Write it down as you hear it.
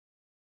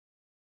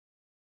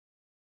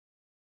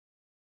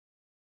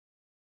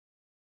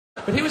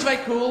But he was very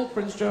cool,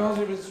 Prince Charles.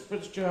 He was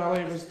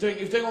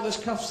doing all this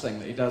cuffs thing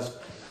that he does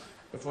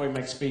before he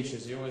makes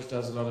speeches. He always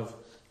does a lot of...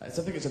 I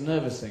think it's a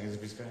nervous thing, as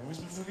if he's going, where's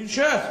my fucking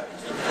shirt?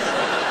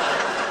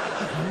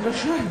 My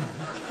shirt.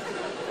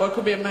 Or it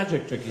could be a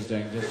magic trick he's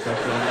doing, just like...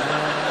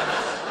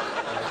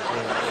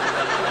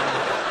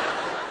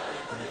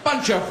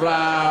 bunch of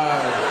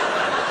flowers!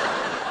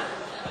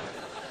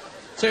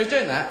 So he was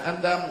doing that,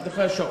 and the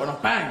first shot went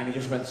off, bang, and he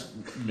just went,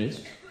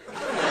 miss.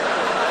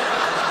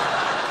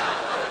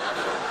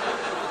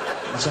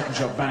 The second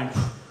shot, bang.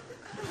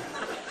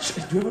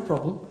 Do you have a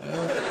problem? I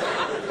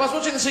was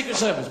watching the Secret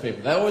Service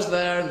people. They're always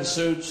there in the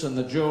suits and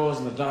the jaws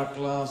and the dark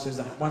glasses.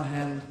 They have one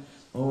hand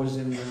always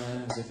in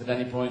there, as if at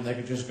any point they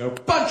could just go,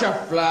 bunch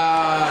of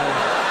flies!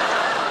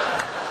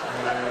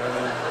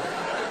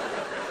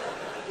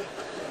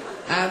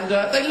 And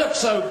they look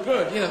so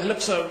good, you know, they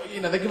look so,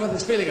 you know, they give us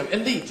this feeling of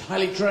elite,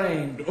 highly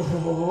trained.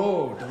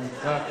 Oh, don't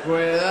fuck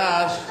with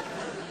us.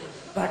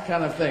 That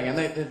kind of thing. And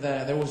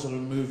they're always sort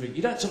of moving.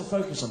 You don't sort of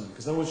focus on them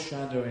because they're always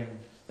shadowing.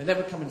 They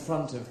never come in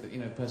front of the, you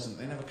know, person.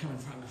 They never come in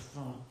front of,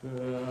 oh,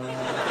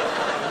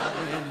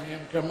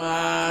 come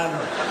on.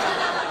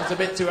 It's a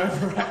bit too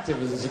overactive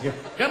as a kid.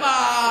 Come on,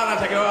 I'll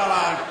take it all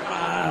on. Come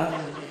on.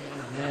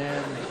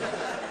 Yeah.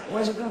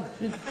 Where's it gone?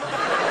 Yeah.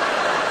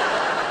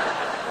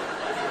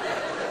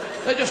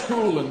 They're just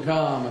cool and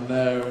calm and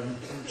they're a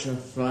bunch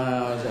of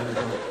flowers and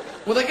everything.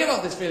 Well, they give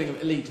off this feeling of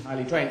elite,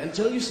 highly trained,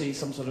 until you see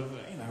some sort of,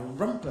 you know,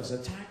 rumpus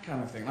attack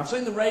kind of thing. I've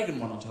seen the Reagan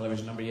one on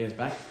television a number of years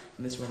back,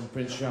 and this one with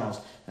Prince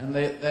Charles. And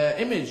their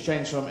image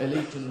changed from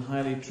elite and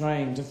highly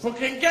trained to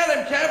fucking get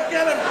him, Kev,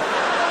 get him!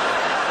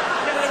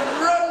 Get him,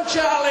 run,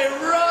 Charlie,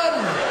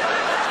 run!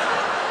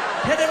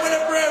 Hit him with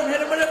a broom, hit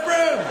him with a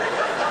broom!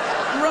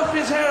 Rough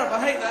his hair up, I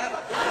hate that.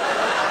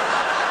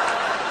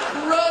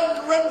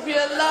 Run for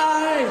your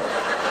life!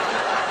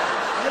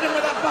 Hit him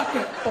with a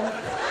bucket, bonk.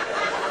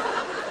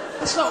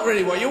 That's not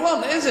really what you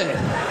want, is it?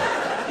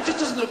 It just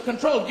doesn't look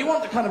controlled. You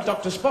want the kind of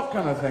Dr. Spock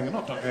kind of thing,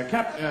 not Dr.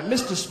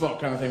 Mr. Spock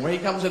kind of thing, where he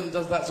comes in and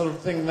does that sort of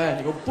thing there,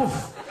 and you go,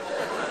 poof.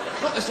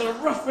 Not this sort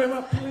of rough him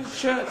up, pull his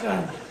shirt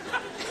down,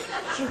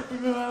 strip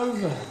him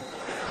over.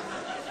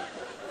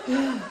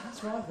 Yeah,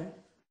 that's what I think.